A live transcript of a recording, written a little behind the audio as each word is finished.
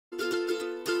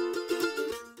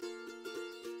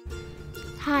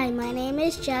Hi, my name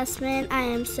is Jasmine. I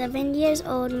am 7 years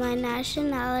old. My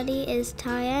nationality is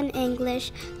Thai and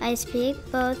English. I speak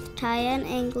both Thai and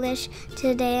English.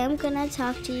 Today I'm going to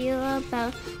talk to you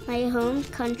about my home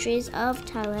countries of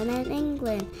Thailand and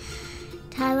England.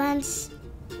 Thailand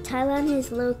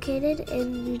is located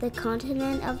in the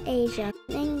continent of Asia.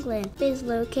 England is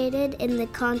located in the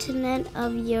continent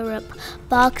of Europe.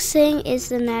 Boxing is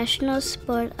the national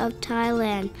sport of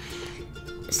Thailand.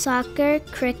 Soccer,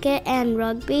 cricket, and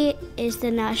rugby is the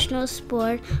national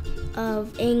sport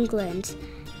of England.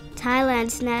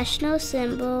 Thailand's national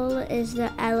symbol is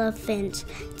the elephant.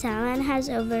 Thailand has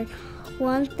over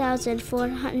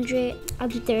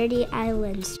 1,430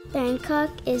 islands. Bangkok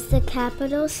is the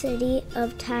capital city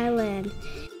of Thailand.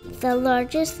 The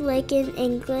largest lake in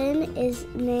England is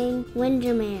named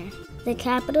Windermere. The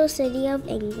capital city of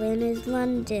England is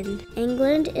London.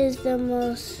 England is the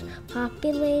most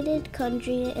populated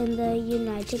country in the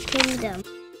United Kingdom.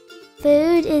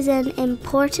 Food is an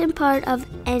important part of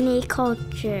any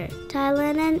culture.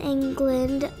 Thailand and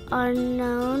England are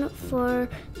known for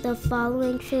the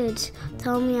following foods: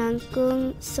 Tom Yum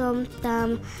Goong, Som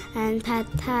Tam, and Pad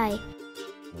Thai.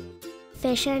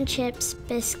 Fish and chips,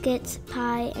 biscuits,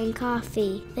 pie, and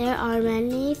coffee. There are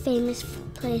many famous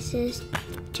places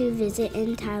to visit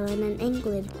in Thailand and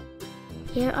England.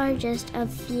 Here are just a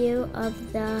few of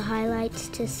the highlights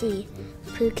to see: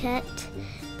 Phuket,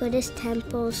 Buddhist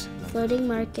temples, floating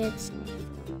markets,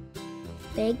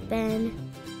 Big Ben,